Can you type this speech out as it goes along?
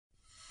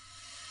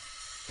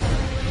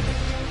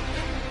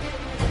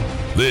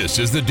This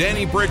is the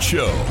Danny Britt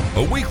Show,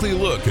 a weekly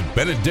look at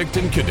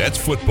Benedictine Cadets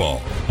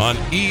football on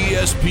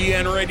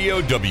ESPN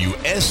Radio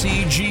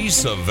WSEG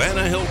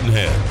Savannah Hilton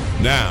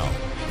Head. Now,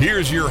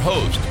 here's your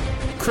host,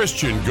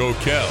 Christian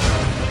Gokel.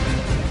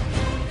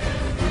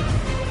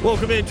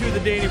 Welcome into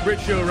the Danny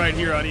Britt Show right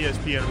here on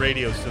ESPN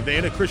Radio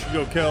Savannah. Christian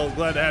Gokel,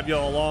 glad to have you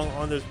all along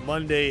on this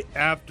Monday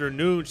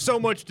afternoon. So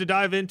much to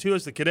dive into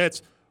as the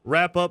Cadets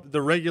wrap up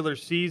the regular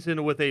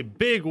season with a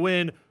big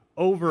win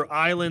over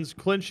Islands,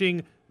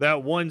 clinching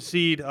that one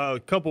seed a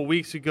couple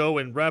weeks ago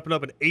and wrapping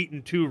up an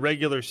 8-2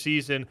 regular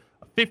season,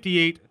 a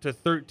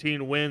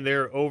 58-13 win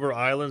there over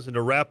Islands. And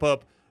to wrap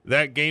up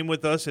that game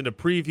with us and to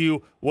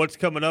preview what's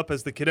coming up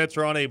as the Cadets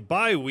are on a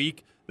bye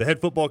week, the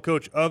head football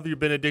coach of your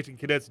Benedictine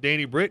Cadets,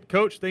 Danny Britt.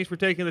 Coach, thanks for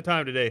taking the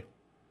time today.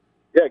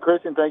 Yeah,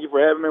 Christian, thank you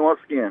for having me once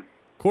again.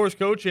 Of course,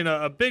 Coach, and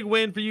a big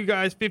win for you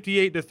guys,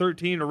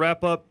 58-13 to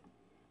wrap up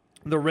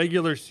the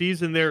regular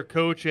season there,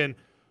 Coach. And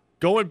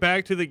going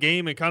back to the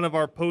game and kind of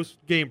our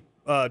post-game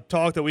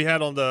talk that we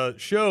had on the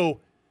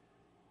show,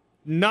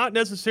 not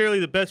necessarily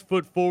the best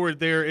foot forward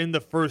there in the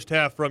first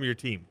half from your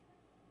team.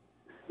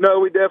 No,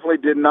 we definitely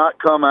did not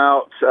come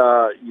out,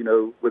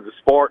 with the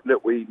spark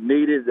that we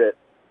needed that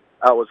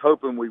I was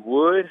hoping we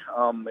would.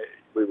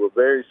 We were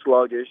very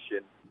sluggish,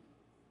 and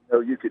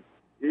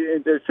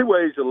there's two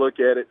ways to look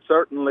at it.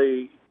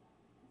 Certainly,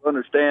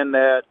 understand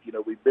that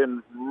we've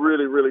been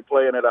really, really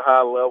playing at a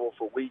high level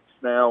for weeks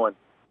now, and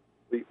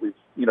we've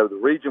the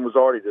region was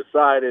already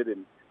decided,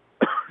 and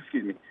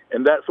excuse me,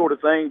 and that sort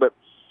of thing. But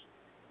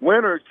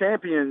winners,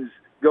 champions,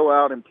 go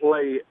out and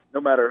play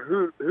no matter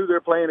who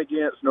they're playing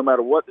against, no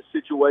matter what the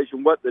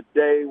situation, what the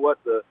day, what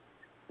the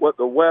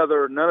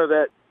weather. None of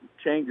that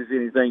changes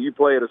anything. You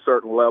play at a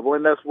certain level,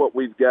 and that's what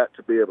we've got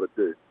to be able to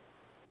do.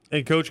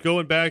 And, Coach,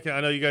 going back,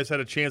 I know you guys had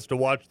a chance to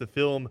watch the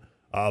film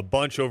a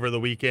bunch over the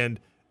weekend.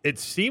 It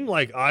seemed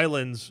like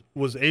Islands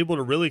was able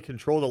to really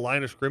control the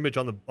line of scrimmage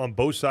on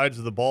both sides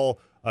of the ball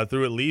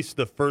through at least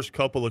the first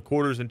couple of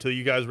quarters until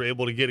you guys were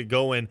able to get it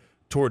going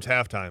towards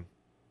halftime.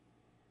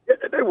 Yeah,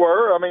 they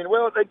were.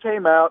 They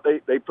came out.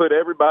 They put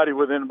everybody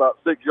within about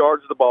 6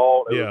 yards of the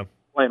ball. They were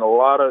playing a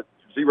lot of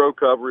zero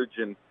coverage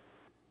and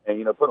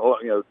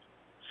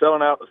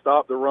selling out to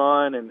stop the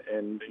run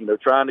and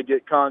trying to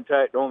get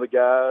contact on the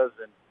guys.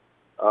 And,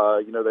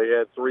 they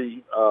had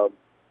 3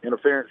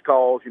 interference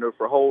calls,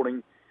 for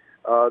holding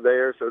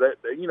there. So that,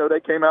 they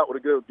came out with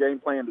a good game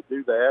plan to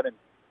do that.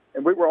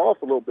 And we were off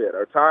a little bit.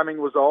 Our timing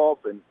was off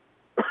and,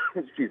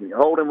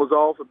 holding was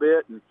off a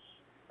bit. And,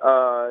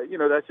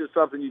 that's just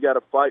something you got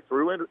to fight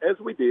through. And as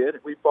we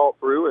did, we fought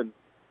through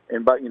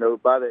and by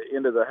the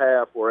end of the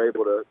half, we're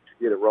able to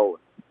get it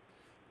rolling.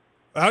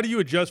 How do you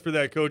adjust for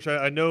that, Coach?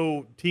 I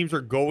know teams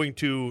are going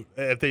to,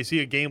 if they see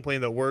a game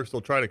plan that works, they'll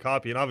try to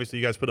copy. And obviously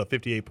you guys put up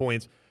 58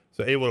 points,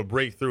 so able to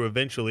break through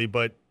eventually.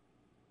 But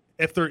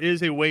if there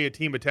is a way a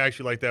team attacks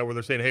you like that where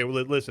they're saying, hey,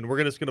 listen,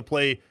 we're just going to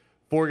play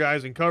 4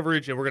 guys in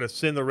coverage and we're going to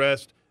send the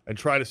rest and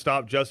try to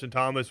stop Justin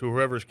Thomas,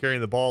 whoever's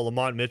carrying the ball,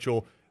 Lamont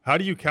Mitchell, how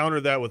do you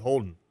counter that with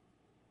Holden?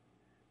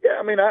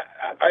 Yeah,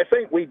 I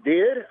think we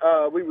did.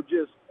 We were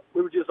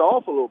just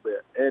off a little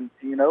bit, and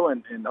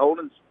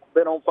Holden's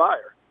been on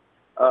fire.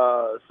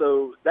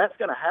 So that's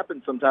going to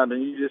happen sometimes,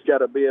 and you just got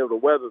to be able to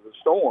weather the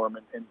storm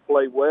and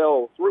play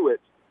well through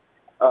it.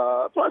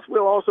 Plus,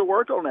 we'll also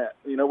work on that.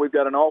 We've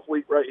got an off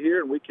week right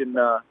here, and we can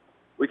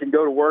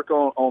go to work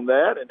on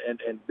that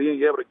and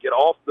being able to get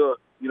off the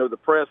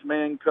press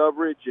man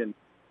coverage and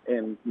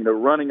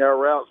running our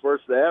routes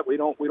versus that. We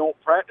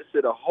don't practice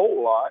it a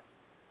whole lot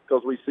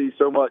because we see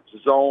so much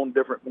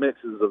different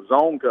mixes of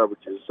zone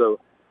coverages. So,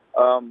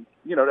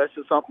 that's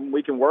just something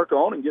we can work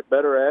on and get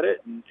better at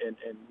it and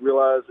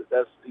realize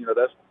that's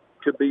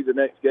could be the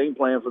next game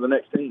plan for the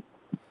next team.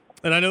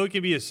 And I know it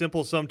can be as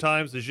simple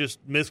sometimes as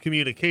just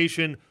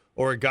miscommunication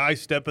or a guy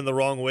stepping the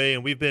wrong way.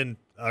 And we've been,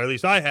 or at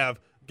least I have,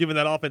 given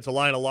that offensive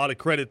line a lot of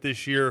credit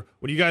this year.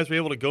 When you guys were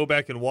able to go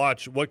back and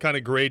watch, what kind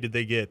of grade did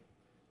they get?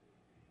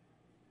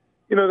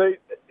 They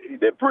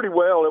did pretty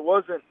well. It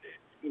wasn't,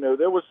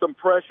 there was some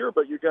pressure,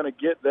 but you're going to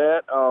get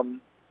that.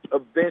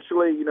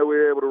 Eventually, we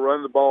were able to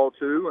run the ball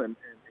too, and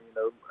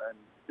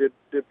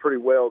did pretty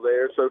well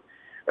there. So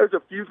there's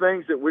a few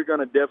things that we're going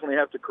to definitely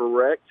have to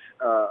correct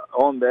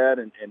on that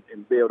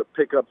and be able to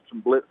pick up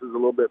some blitzes a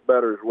little bit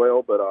better as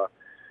well. But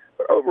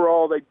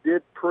overall, they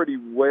did pretty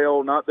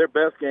well. Not their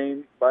best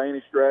game by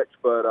any stretch,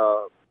 but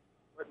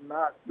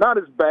not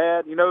as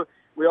bad.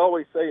 We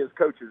always say as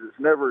coaches, it's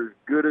never as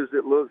good as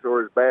it looks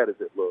or as bad as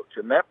it looks,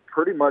 and that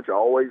pretty much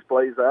always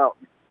plays out.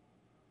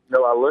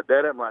 I looked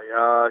at it, I'm like,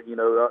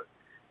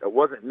 it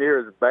wasn't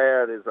near as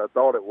bad as I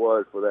thought it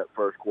was for that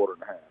first quarter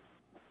and a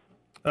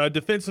half.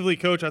 Defensively,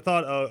 Coach, I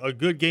thought a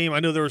good game.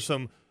 I know there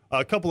were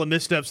a couple of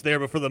missteps there,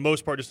 but for the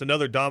most part, just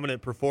another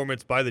dominant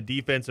performance by the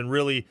defense and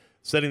really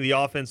setting the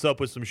offense up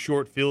with some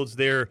short fields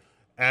there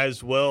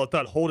as well. I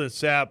thought Holden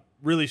Sapp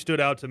really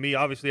stood out to me.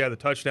 Obviously, had the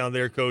touchdown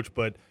there, Coach,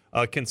 but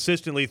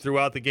consistently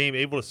throughout the game,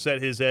 able to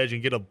set his edge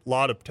and get a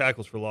lot of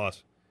tackles for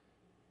loss.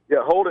 Yeah,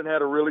 Holden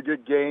had a really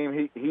good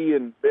game. He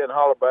and Ben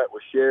Hollerback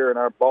was sharing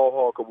our Ball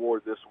Hawk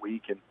Award this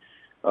week, and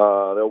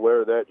They'll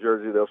wear that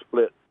jersey. They'll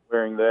split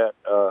wearing that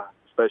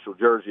special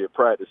jersey at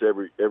practice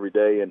every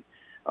day. And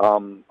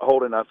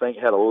Holden, I think,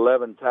 had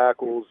 11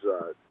 tackles,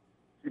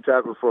 2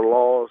 tackles for a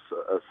loss,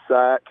 a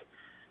sack,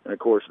 and, of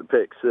course, the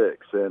pick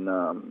 6. And,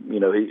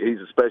 he's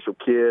a special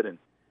kid. And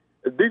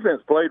the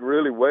defense played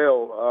really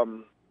well.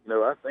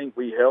 I think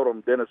we held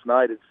them. Dennis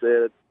Knight had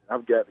said,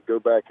 I've got to go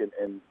back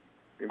and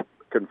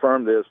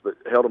confirm this, but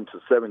held them to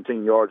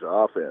 17 yards of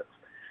offense.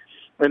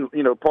 And,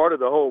 part of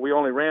the whole, we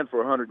only ran for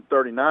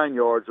 139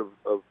 yards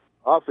of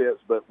offense,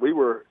 but we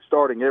were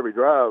starting every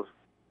drive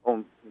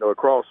on,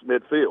 across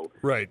midfield.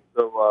 Right.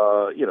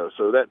 So,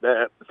 so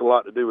that's a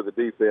lot to do with the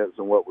defense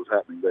and what was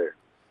happening there.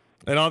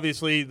 And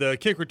obviously the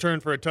kick return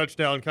for a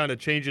touchdown kind of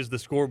changes the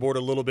scoreboard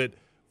a little bit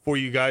for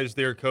you guys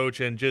there, Coach.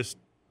 And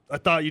I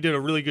thought you did a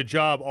really good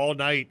job all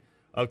night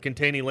of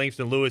containing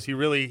Langston Lewis. He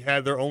really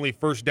had their only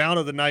first down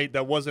of the night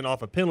that wasn't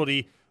off a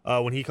penalty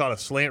when he caught a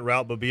slant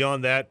route. But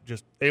beyond that,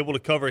 just able to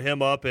cover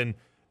him up and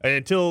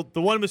until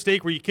the one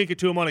mistake where you kick it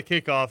to him on a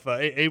kickoff,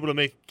 able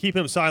to keep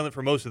him silent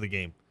for most of the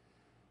game.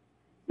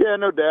 Yeah,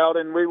 no doubt.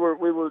 And we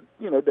were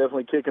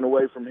definitely kicking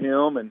away from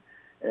him, and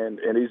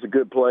he's a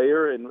good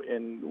player.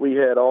 And we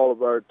had all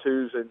of our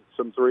 2s and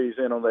some 3s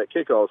in on that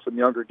kickoff, some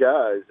younger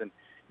guys, and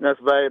that's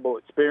valuable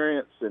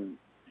experience. And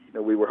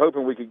we were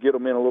hoping we could get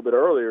them in a little bit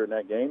earlier in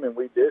that game, and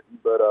we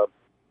didn't. But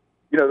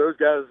those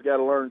guys got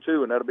to learn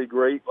too, and that'll be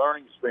great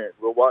learning experience.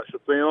 We'll watch the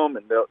film,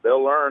 and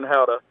they'll learn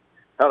how to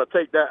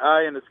take that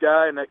eye in the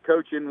sky and that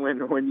coaching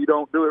when you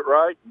don't do it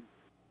right,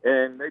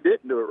 and they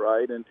didn't do it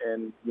right, and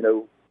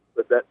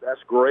but that's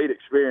great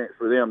experience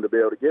for them to be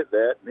able to get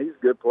that. And he's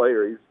a good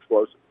player. He's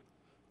explosive.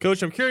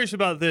 Coach, I'm curious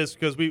about this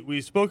because we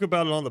spoke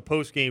about it on the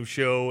post-game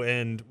show,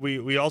 and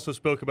we also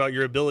spoke about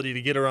your ability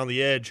to get around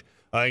the edge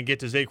and get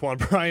to Zaquan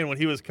Bryan when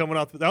he was coming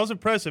off. That was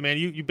impressive, man.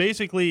 You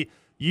basically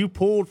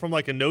pulled from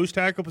like a nose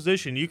tackle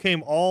position. You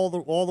came all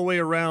the way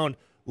around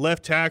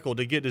left tackle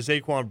to get to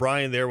Zaquan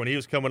Bryan there when he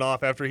was coming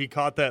off after he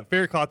caught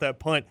that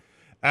punt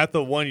at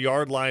the 1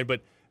 yard line.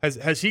 But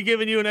has he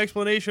given you an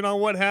explanation on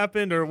what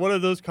happened, or what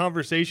have those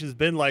conversations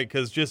been like?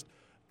 Because just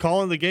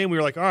calling the game, we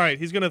were like, all right,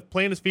 he's going to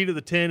plant his feet at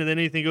the 10, and then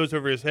anything goes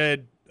over his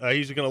head,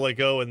 he's just going to let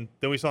go. And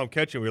then we saw him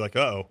catch it. We were like,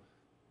 uh-oh.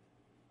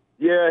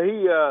 Yeah,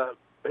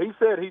 he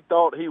said he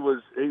thought he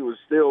was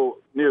still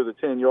near the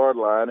 10-yard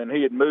line, and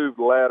he had moved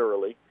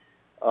laterally.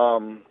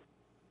 And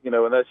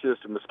that's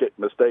just a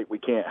mistake we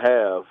can't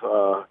have.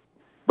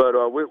 But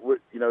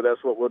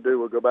that's what we'll do.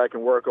 We'll go back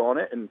and work on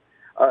it. And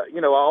I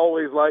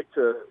always like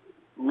to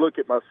look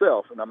at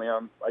myself. And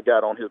I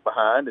got on his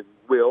behind, and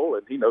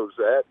and he knows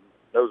that,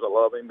 and knows I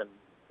love him, and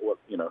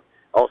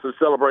also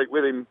celebrate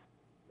with him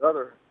the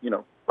other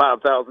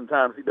 5,000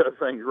 times he does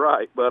things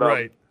right. But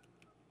right.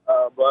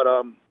 I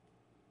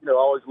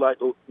always like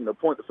to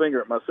point the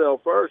finger at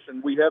myself first,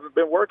 and we haven't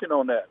been working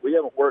on that. We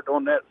haven't worked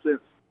on that since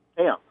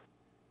camp.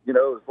 As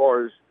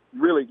far as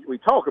really, we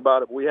talk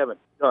about it, but we haven't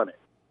done it.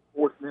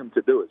 Forcing him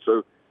to do it.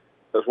 So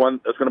that's going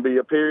to be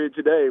a period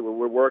today where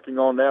we're working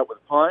on that with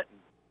punt.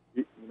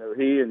 He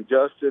and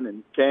Justin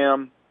and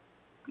Cam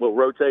will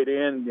rotate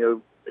in,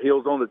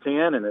 heels on the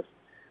 10, and if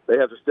they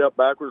have to step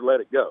backwards,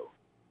 let it go.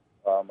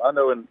 I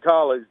know in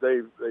college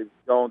they've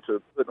gone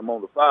to put them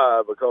on the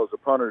 5 because the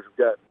punters have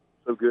gotten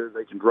so good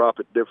they can drop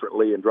it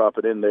differently and drop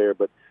it in there.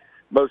 But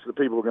most of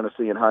the people we're going to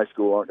see in high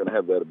school aren't going to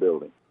have that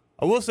ability.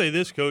 I will say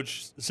this,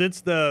 Coach,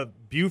 since the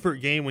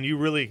Buford game when you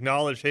really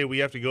acknowledged, hey, we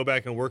have to go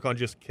back and work on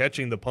just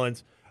catching the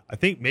punts, I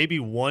think maybe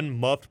one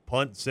muffed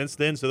punt since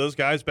then. So those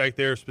guys back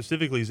there,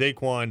 specifically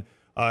Zaquan,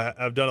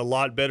 have done a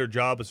lot better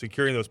job of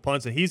securing those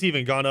punts. And he's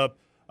even gone up.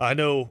 I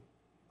know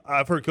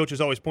I've heard coaches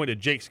always point to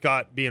Jake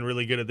Scott being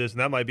really good at this, and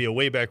that might be a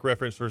way back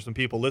reference for some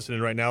people listening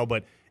right now.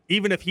 But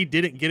even if he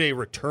didn't get a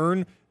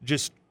return,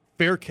 just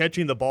fair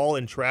catching the ball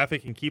in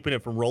traffic and keeping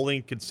it from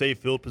rolling could save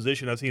field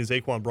position. I've seen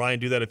Zaquan Bryan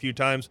do that a few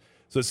times.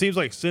 So it seems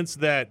like since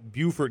that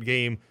Buford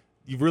game,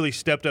 you've really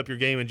stepped up your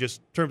game in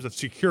just terms of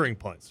securing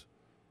punts.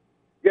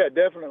 Yeah,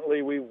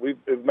 definitely. We've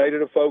made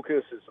it a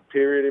focus. It's a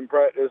period in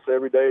practice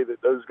every day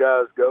that those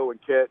guys go and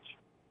catch,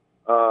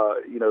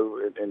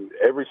 and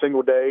every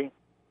single day.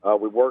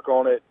 We work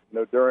on it,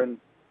 during,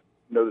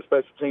 the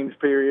special teams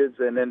periods.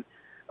 And then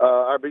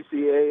our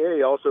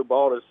BCAA also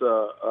bought us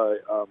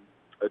a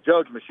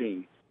judge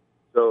machine.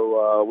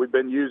 So we've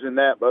been using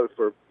that both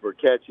for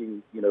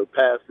catching,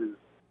 passes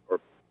or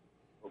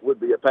would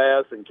be a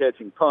pass and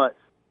catching punts.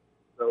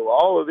 So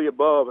all of the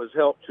above has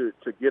helped to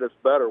get us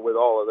better with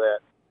all of that.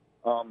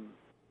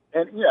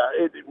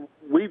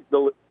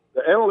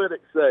 The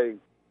analytics say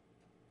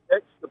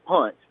catch the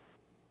punt.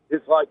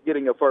 It's like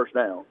getting a first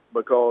down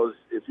because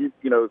if you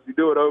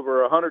do it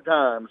over 100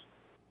 times,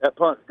 that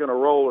punt's going to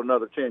roll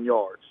another 10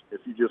 yards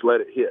if you just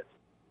let it hit.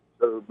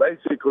 So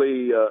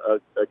basically, a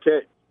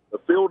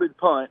fielded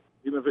punt,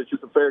 even if it's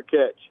just a fair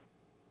catch,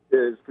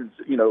 is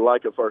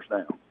like a first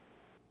down.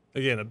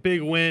 Again, a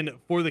big win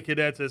for the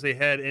Cadets as they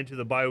head into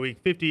the bye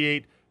week,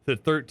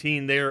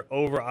 58-13 there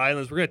over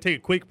Islands. We're going to take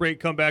a quick break,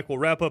 come back. We'll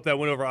wrap up that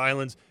win over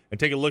Islands and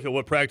take a look at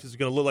what practice is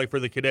going to look like for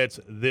the Cadets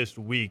this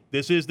week.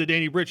 This is the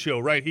Danny Britt Show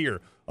right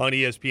here on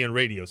ESPN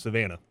Radio,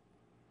 Savannah.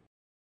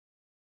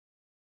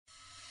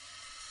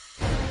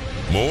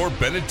 More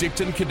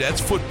Benedictine Cadets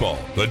football.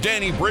 The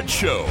Danny Britt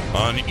Show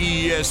on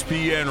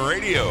ESPN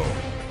Radio.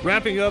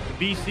 Wrapping up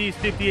BC's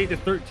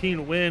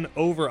 58-13 win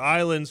over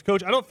Islands.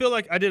 Coach, I don't feel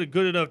like I did a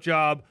good enough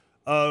job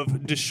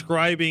of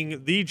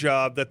describing the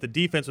job that the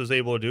defense was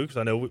able to do, because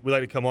I know we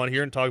like to come on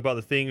here and talk about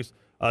the things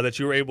that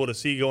you were able to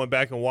see going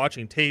back and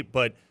watching tape,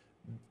 but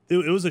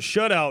it was a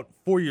shutout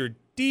for your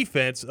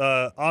defense.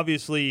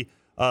 Obviously,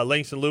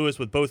 Langston Lewis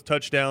with both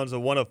touchdowns,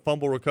 one a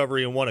fumble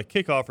recovery and one a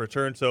kickoff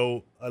return.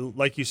 So,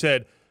 like you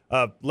said,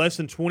 less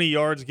than 20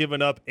 yards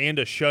given up and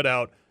a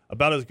shutout,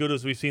 about as good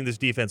as we've seen this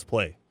defense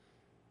play.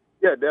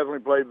 Yeah, definitely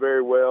played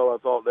very well. I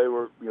thought they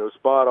were,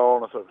 spot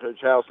on. I thought Coach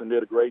Houston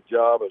did a great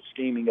job of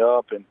scheming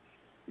up, and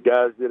the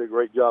guys did a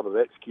great job of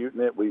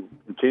executing it. We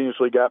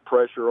continuously got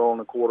pressure on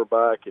the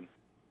quarterback, and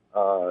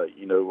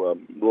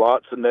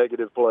lots of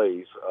negative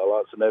plays.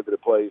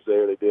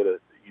 There. They did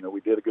we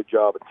did a good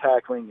job of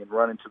tackling and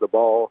running to the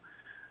ball.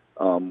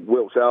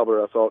 Wilkes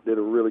Albert, I thought, did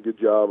a really good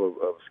job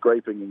of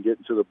scraping and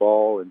getting to the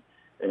ball and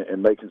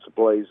making some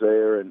plays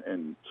there.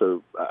 And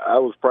so I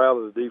was proud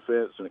of the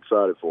defense and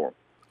excited for them.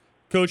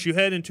 Coach, you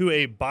head into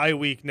a bye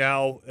week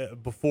now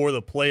before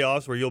the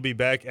playoffs, where you'll be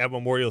back at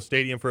Memorial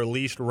Stadium for at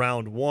least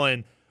round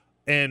one.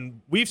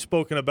 And we've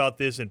spoken about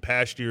this in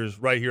past years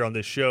right here on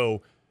this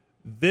show.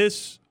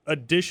 This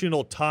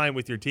additional time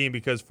with your team,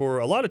 because for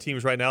a lot of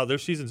teams right now, their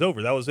season's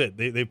over. That was it.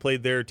 They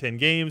played their 10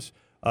 games.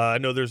 I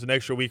know there's an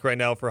extra week right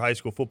now for high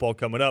school football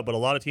coming up, but a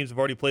lot of teams have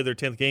already played their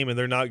 10th game and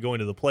they're not going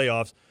to the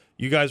playoffs.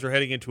 You guys are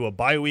heading into a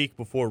bye week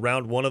before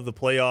round one of the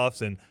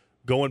playoffs, and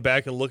going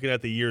back and looking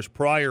at the years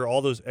prior,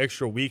 all those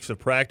extra weeks of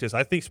practice.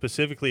 I think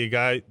specifically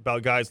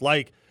about guys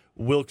like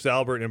Wilkes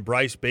Albert and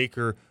Bryce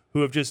Baker,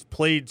 who have just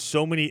played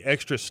so many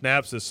extra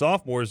snaps as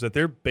sophomores that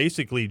they're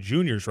basically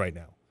juniors right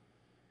now.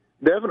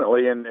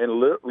 Definitely, and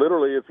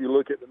literally, if you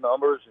look at the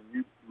numbers and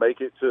you make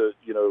it to,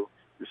 your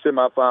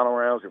semifinal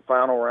rounds, your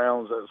final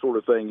rounds, that sort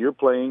of thing, you're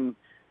playing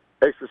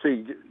extra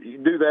season. You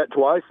do that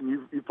twice, and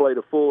you played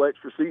a full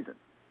extra season.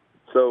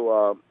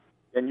 So,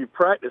 and you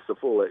practiced a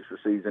full extra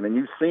season, and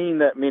you've seen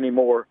that many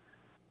more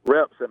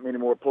reps, that many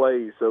more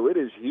plays. So it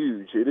is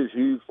huge. It is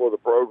huge for the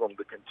program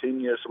to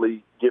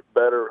continuously get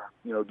better,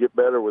 get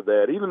better with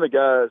that. Even the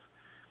guys,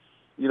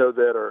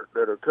 that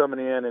are coming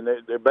in and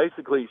they're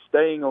basically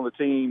staying on the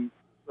team,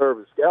 serve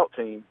as scout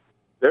team,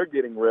 they're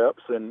getting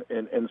reps. And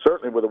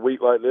certainly with a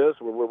week like this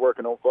where we're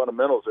working on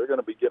fundamentals, they're going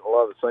to be getting a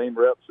lot of the same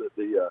reps that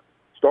the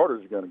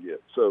starters are going to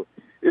get. So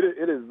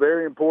it is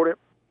very important.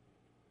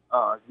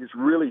 It's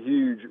really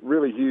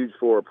huge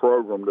for a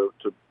program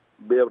to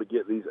be able to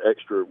get these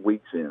extra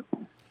weeks in.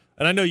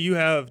 And I know you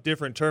have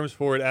different terms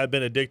for it at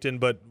Benedictine,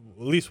 but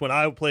at least when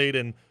I played,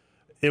 and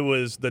it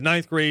was the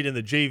 9th grade and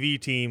the JV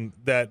team,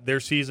 that their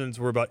seasons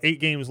were about 8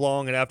 games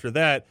long, and after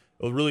that,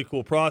 it was a really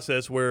cool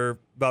process where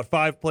about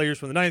 5 players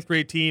from the 9th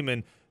grade team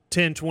and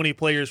 10, 20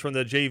 players from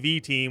the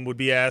JV team would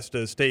be asked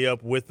to stay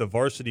up with the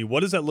varsity. What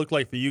does that look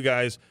like for you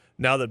guys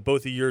now that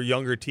both of your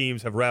younger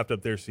teams have wrapped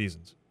up their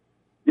seasons?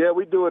 Yeah,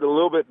 we do it a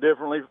little bit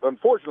differently.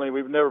 Unfortunately,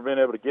 we've never been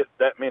able to get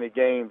that many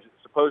games.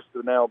 It's supposed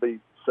to now be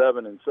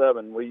 7 and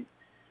 7. We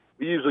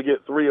usually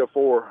get 3 or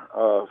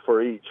 4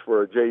 for each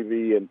for a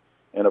JV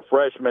and a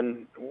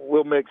freshman.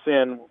 We'll mix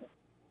in.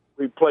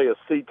 We play a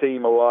C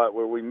team a lot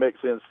where we mix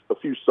in a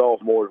few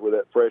sophomores with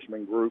that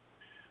freshman group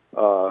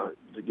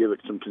to give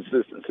it some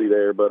consistency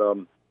there. But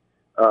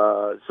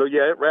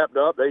it wrapped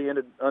up. They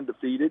ended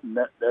undefeated, and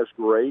that's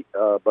great.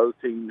 Both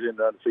teams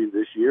ended undefeated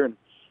this year, and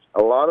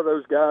a lot of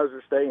those guys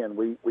are staying.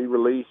 We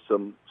released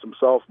some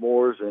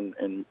sophomores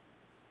and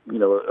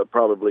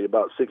probably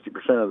about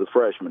 60% of the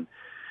freshmen.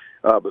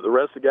 But the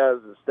rest of the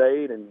guys have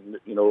stayed, and,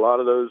 a lot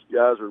of those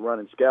guys are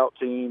running scout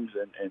teams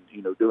and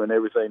doing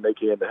everything they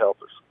can to help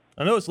us.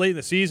 I know it's late in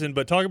the season,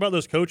 but talk about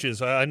those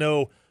coaches. I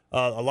know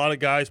a lot of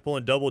guys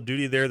pulling double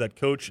duty there that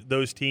coach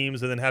those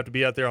teams and then have to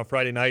be out there on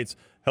Friday nights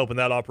helping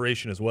that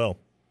operation as well.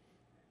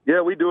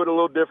 Yeah, we do it a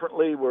little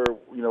differently where,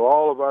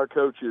 all of our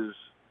coaches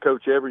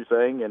coach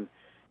everything, and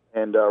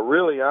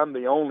really I'm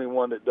the only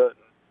one that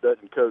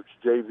doesn't coach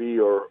JV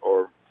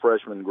or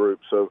freshman group.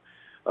 So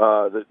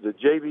the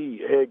JV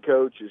head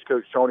coach is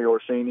Coach Tony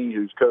Orsini,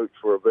 who's coached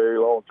for a very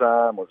long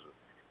time, was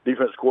a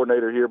defense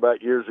coordinator here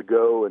about years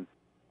ago, and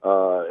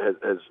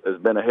has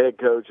been a head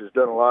coach, has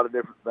done a lot of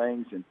different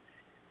things. And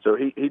so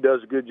he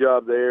does a good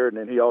job there, and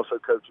then he also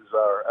coaches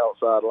our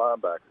outside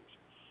linebackers.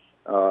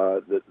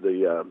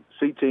 The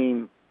C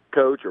team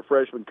coach or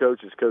freshman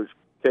coach is Coach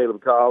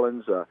Caleb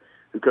Collins,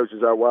 who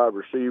coaches our wide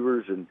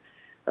receivers, and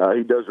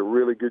he does a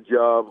really good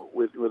job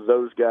with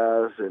those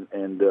guys.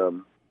 And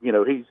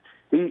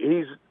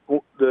he's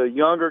the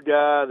younger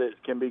guy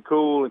that can be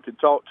cool and can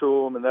talk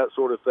to them and that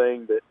sort of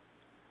thing. That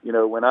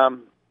when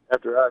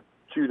after I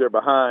chew their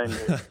behind,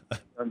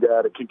 young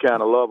guy that can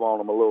kind of love on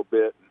them a little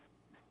bit.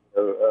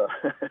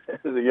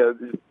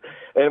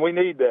 And we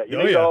need that. You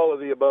need all of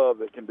the above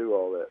that can do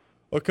all that.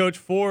 Well, Coach,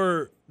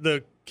 for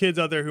the kids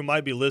out there who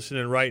might be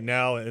listening right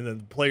now and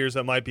the players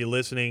that might be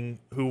listening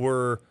who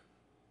were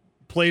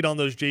played on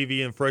those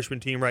JV and freshman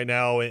team right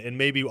now and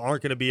maybe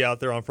aren't going to be out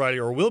there on Friday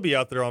or will be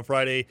out there on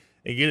Friday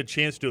and get a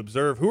chance to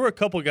observe, who are a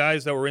couple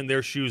guys that were in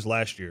their shoes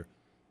last year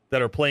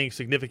that are playing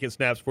significant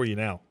snaps for you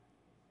now?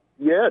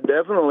 Yeah,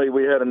 definitely.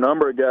 We had a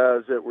number of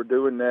guys that were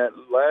doing that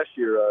last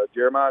year.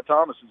 Jeremiah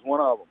Thomas is one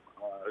of them,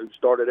 who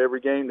started every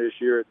game this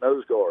year at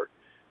nose guard.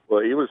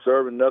 Well, he was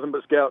serving nothing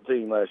but scout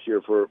team last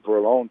year for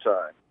a long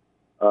time.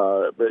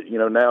 But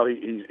now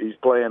he's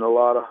playing a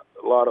lot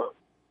of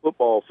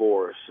football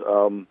for us.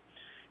 2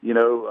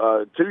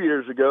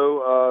 years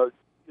ago,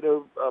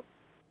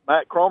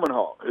 Matt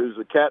Cromenhawk, who's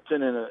a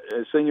captain and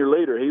a senior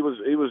leader, he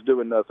was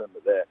doing nothing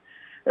but that.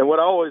 And what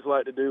I always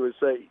like to do is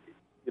say,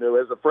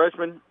 as a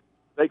freshman,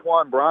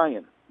 Saquon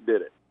Bryan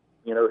did it.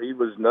 He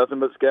was nothing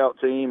but scout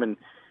team, and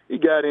he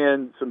got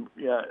in some.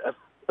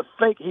 I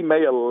think he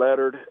may have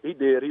lettered. He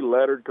did. He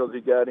lettered because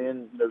he got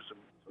in,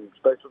 some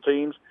special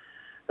teams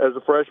as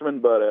a freshman.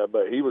 But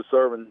he was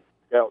serving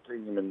scout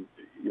team, and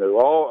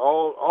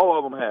all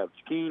of them have.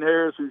 Jakeem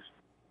Harris, who's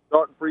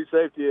starting free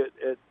safety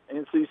at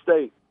NC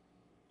State,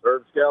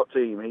 served scout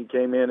team. He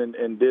came in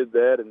and did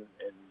that, and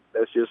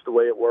that's just the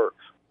way it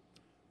works.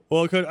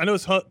 Well, Coach, I know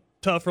it's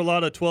tough for a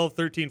lot of 12,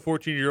 13,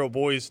 14-year-old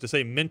boys to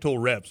say mental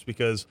reps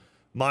because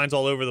mind's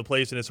all over the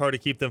place and it's hard to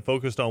keep them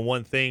focused on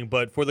one thing.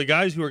 But for the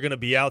guys who are going to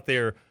be out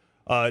there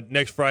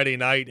next Friday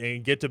night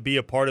and get to be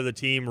a part of the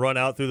team, run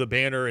out through the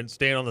banner and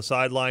stand on the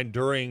sideline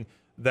during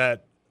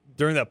that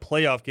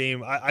playoff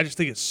game, I just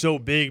think it's so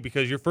big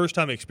because your first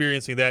time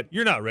experiencing that,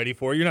 you're not ready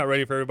for it. You're not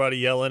ready for everybody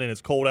yelling and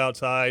it's cold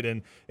outside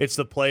and it's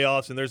the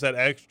playoffs and there's that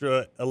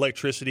extra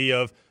electricity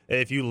of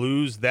if you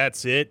lose,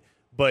 that's it.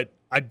 But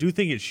I do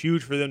think it's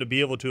huge for them to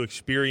be able to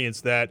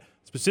experience that,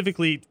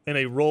 specifically in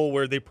a role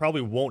where they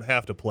probably won't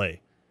have to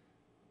play.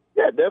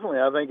 Yeah, definitely.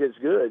 I think it's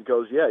good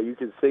because, you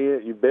can see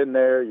it. You've been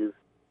there. You've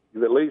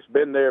at least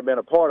been there, been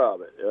a part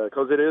of it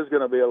because it is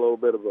going to be a little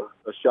bit of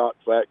a shock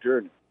factor.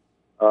 And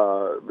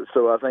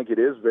so I think it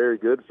is very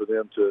good for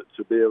them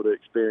to be able to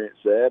experience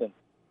that.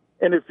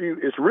 And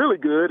it's really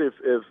good if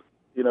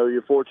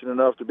you're fortunate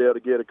enough to be able to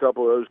get a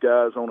couple of those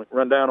guys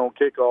run down on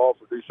kickoff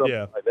or do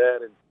something like that.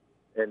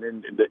 And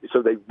then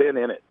so they've been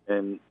in it,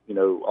 and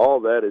all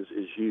that is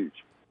huge.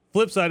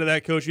 Flip side of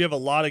that, Coach, you have a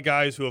lot of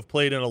guys who have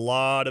played in a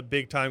lot of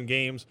big-time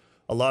games,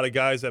 a lot of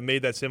guys that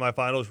made that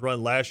semifinals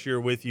run last year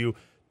with you.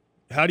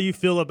 How do you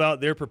feel about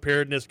their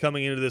preparedness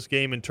coming into this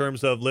game in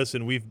terms of,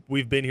 listen,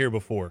 we've been here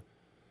before?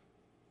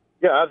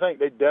 Yeah, I think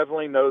they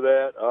definitely know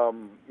that.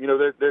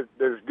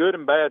 There's good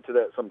and bad to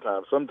that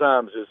sometimes.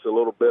 Sometimes it's a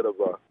little bit of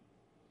a,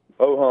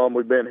 ho-hum,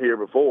 we've been here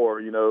before,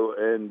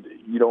 and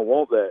you don't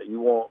want that. You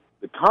want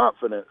the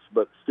confidence,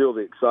 but still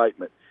the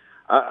excitement.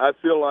 I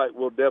feel like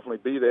we'll definitely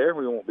be there.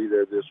 We won't be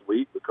there this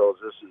week because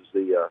this is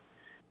the,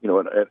 an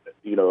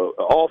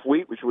off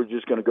week, which we're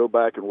just going to go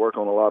back and work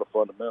on a lot of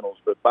fundamentals.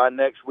 But by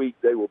next week,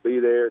 they will be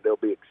there. They'll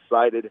be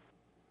excited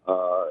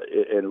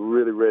and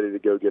really ready to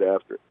go get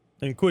after it.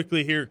 And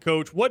quickly here,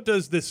 Coach, what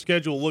does this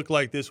schedule look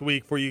like this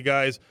week for you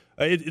guys?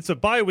 It's a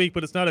bye week,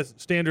 but it's not a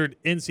standard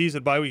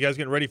in-season bye week. You guys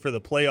getting ready for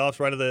the playoffs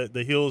right at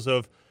the heels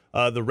of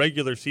the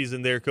regular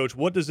season there, Coach.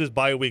 What does this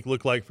bye week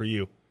look like for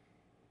you?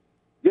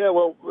 Yeah,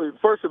 well,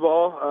 first of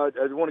all, I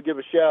want to give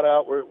a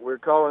shout-out. We're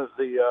calling it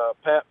the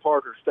Pat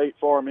Parker State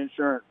Farm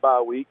Insurance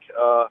bye week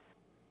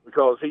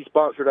because he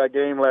sponsored our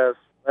game last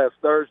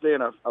Thursday,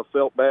 and I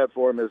felt bad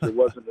for him as it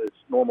wasn't his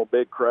normal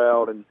big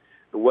crowd and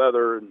the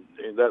weather and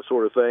that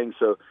sort of thing.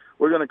 So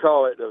we're going to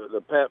call it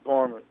the Pat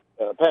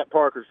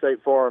Parker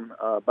State Farm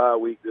bye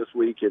week this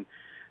week, and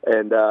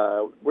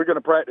we're going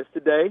to practice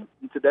today.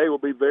 And today will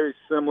be very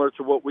similar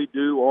to what we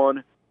do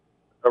on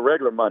a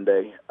regular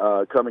Monday,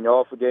 coming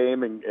off a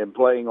game and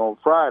playing on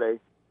Friday,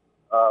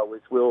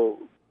 which will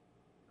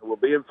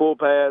be in full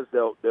pads.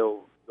 They'll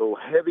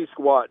heavy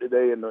squat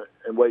today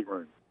in weight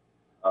room.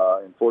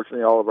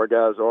 Unfortunately, all of our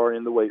guys are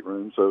in the weight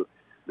room, so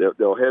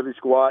they'll heavy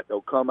squat.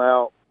 They'll come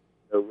out.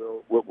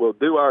 We'll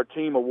do our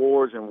team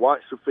awards and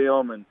watch the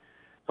film and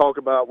talk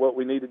about what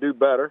we need to do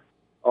better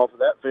off of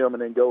that film,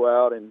 and then go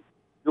out and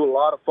do a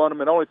lot of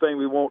fundamental. The only thing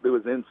we won't do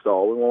is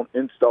install. We won't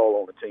install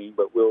on the team,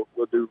 but we'll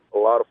do a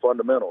lot of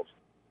fundamentals.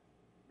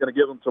 Going to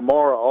give them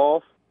tomorrow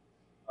off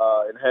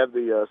and have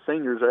the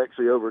seniors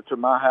actually over to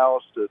my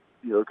house to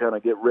kind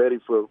of get ready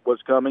for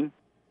what's coming.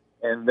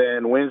 And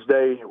then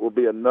Wednesday will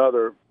be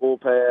another full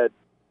pad,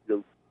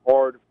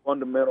 hard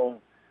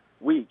fundamental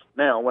week.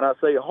 Now, when I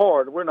say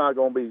hard, we're not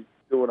going to be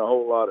doing a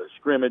whole lot of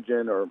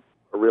scrimmaging or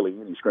really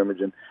any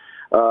scrimmaging.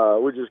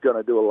 We're just going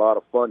to do a lot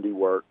of fundy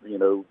work,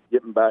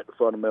 getting back to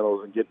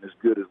fundamentals and getting as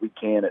good as we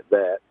can at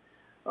that,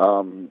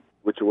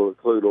 which will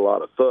include a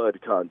lot of thud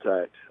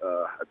contact.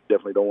 I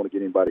definitely don't want to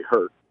get anybody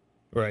hurt.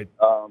 Right.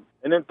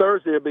 And then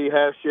Thursday will be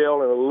half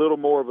shell and a little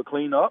more of a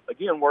cleanup.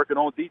 Again, working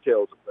on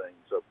details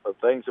of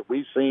things that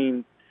we've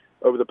seen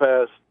over the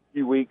past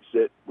few weeks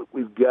that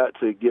we've got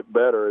to get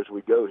better as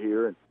we go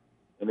here.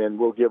 and then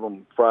we'll give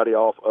them Friday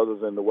off other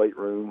than the weight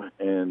room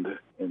and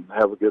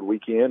have a good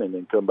weekend, and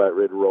then come back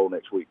ready to roll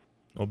next week.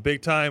 Well,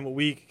 big-time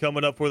week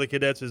coming up for the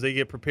Cadets as they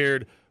get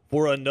prepared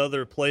for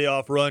another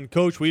playoff run.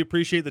 Coach, we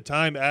appreciate the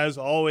time as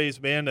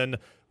always, man, and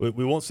we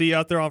won't see you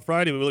out there on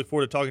Friday. We look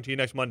forward to talking to you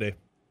next Monday.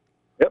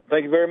 Yep,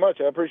 thank you very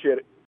much. I appreciate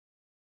it.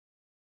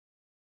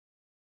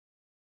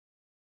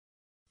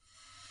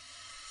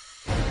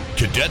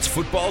 Cadets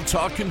football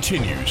talk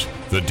continues.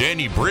 The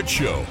Danny Britt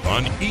Show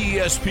on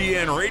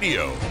ESPN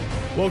Radio.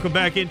 Welcome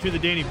back into the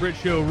Danny Britt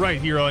Show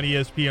right here on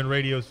ESPN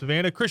Radio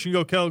Savannah. Christian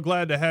Gokel,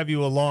 glad to have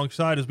you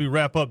alongside as we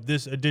wrap up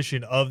this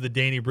edition of the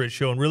Danny Britt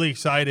Show, and really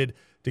excited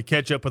to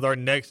catch up with our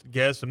next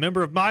guest, a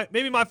member of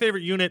maybe my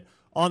favorite unit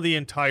on the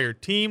entire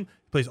team.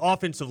 He plays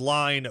offensive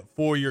line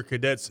for your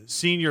Cadets.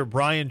 Senior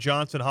Brian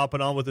Johnson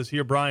hopping on with us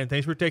here. Brian,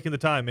 thanks for taking the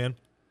time, man.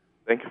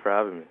 Thank you for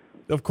having me.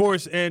 Of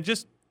course, and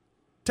just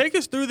take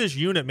us through this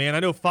unit, man. I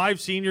know 5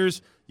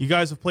 seniors. You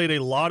guys have played a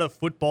lot of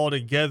football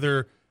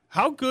together.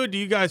 How good do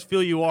you guys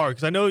feel you are?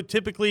 Because I know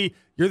typically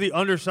you're the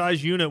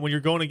undersized unit when you're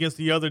going against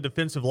the other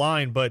defensive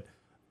line, but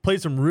played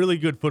some really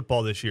good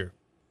football this year.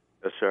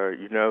 Yes, sir.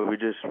 We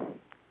just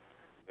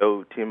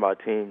go team by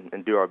team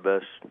and do our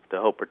best to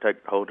help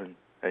protect Holden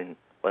and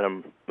let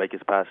him make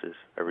his passes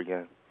every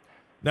game.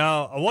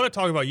 Now, I want to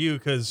talk about you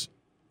because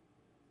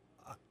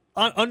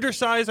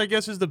undersized, I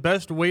guess, is the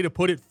best way to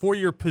put it for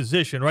your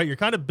position, right? You're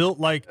kind of built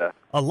like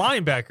a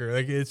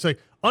linebacker. It's like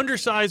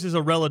undersized is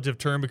a relative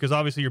term because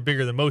obviously you're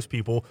bigger than most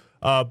people.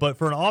 But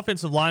for an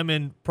offensive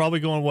lineman, probably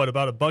going,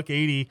 about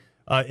 $180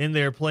 in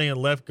there playing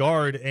left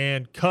guard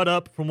and cut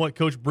up from what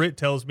Coach Britt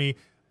tells me.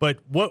 But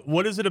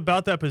what is it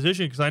about that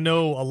position? Because I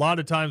know a lot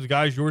of times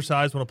guys your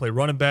size want to play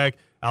running back,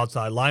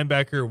 outside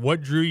linebacker.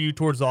 What drew you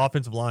towards the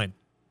offensive line?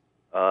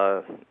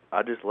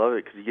 I just love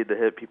it because you get to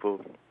hit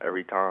people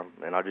every time,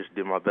 and I just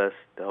do my best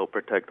to help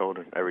protect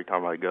Holden every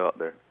time I go out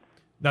there.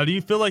 Now, do you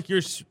feel like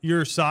your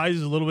size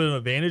is a little bit of an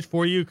advantage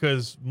for you?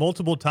 Because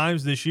multiple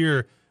times this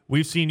year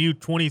we've seen you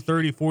 20,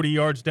 30, 40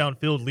 yards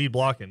downfield lead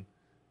blocking.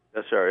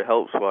 Yes, sir. It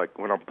helps. Like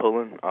when I'm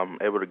pulling, I'm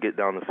able to get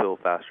down the field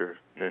faster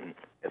than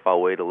if I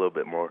wait a little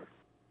bit more.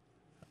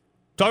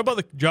 Talk about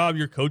the job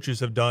your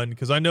coaches have done,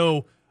 because I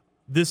know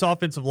this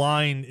offensive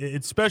line,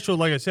 it's special,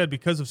 like I said,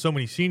 because of so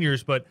many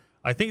seniors, but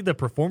I think the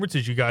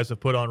performances you guys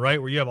have put on,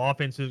 right, where you have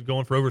offenses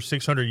going for over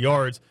 600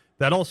 yards,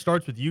 that all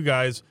starts with you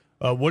guys.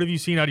 What have you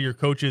seen out of your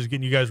coaches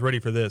getting you guys ready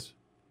for this?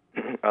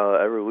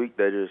 Every week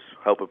they just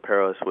help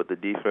prepare us with the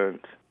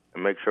defense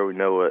and make sure we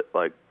know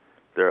what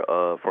their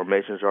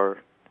formations are,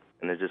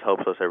 and it just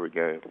helps us every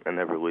game and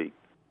every week.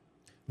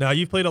 Now,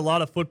 you've played a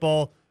lot of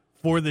football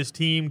for this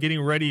team,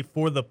 getting ready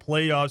for the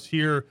playoffs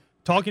here.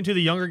 Talking to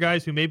the younger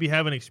guys who maybe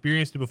haven't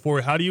experienced it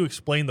before, how do you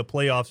explain the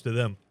playoffs to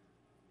them?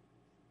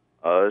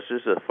 It's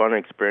just a fun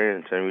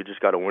experience, and we just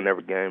got to win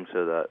every game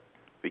so that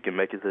we can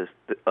make it to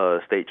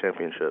the state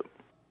championship.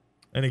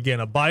 And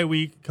again, a bye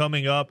week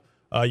coming up.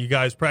 You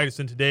guys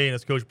practicing today, and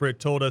as Coach Britt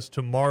told us,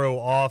 tomorrow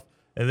off,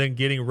 and then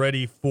getting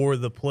ready for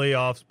the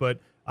playoffs. But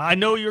I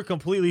know you're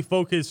completely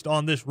focused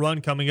on this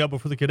run coming up,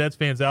 but for the Cadets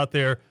fans out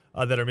there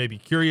that are maybe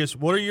curious,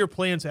 what are your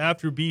plans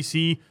after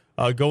BC,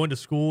 going to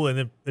school and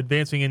then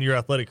advancing in your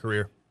athletic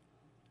career?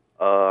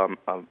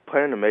 I'm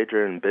planning to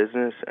major in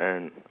business,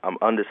 and I'm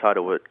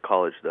undecided what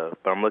college, though.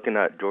 But I'm looking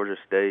at Georgia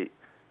State,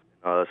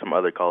 some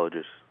other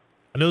colleges.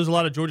 I know there's a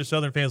lot of Georgia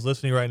Southern fans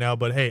listening right now,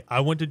 but, hey, I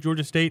went to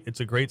Georgia State.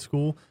 It's a great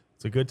school.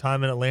 It's a good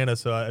time in Atlanta.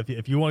 So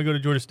if you want to go to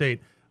Georgia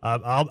State,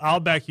 I'll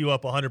back you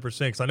up 100%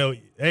 because I know,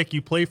 heck,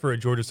 you play for a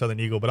Georgia Southern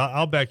Eagle, but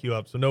I'll back you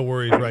up, so no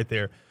worries right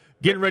there.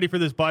 Getting ready for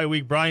this bye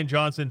week, Brian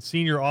Johnson,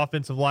 senior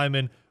offensive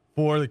lineman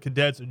for the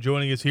Cadets,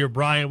 joining us here.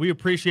 Brian, we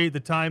appreciate the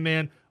time,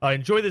 man.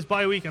 Enjoy this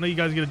bye week. I know you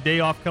guys get a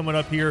day off coming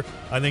up here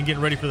and then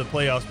getting ready for the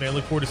playoffs, man.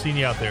 Look forward to seeing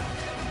you out there.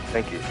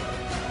 Thank you.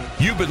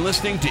 You've been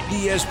listening to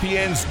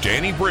ESPN's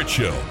Danny Britt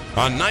Show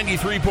on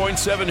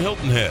 93.7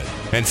 Hilton Head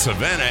and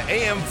Savannah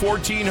AM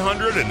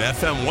 1400 and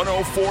FM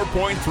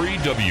 104.3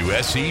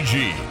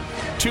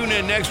 WSEG. Tune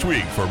in next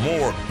week for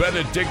more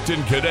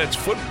Benedictine Cadets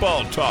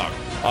football talk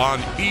on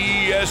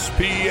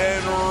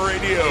ESPN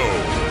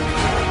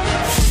Radio.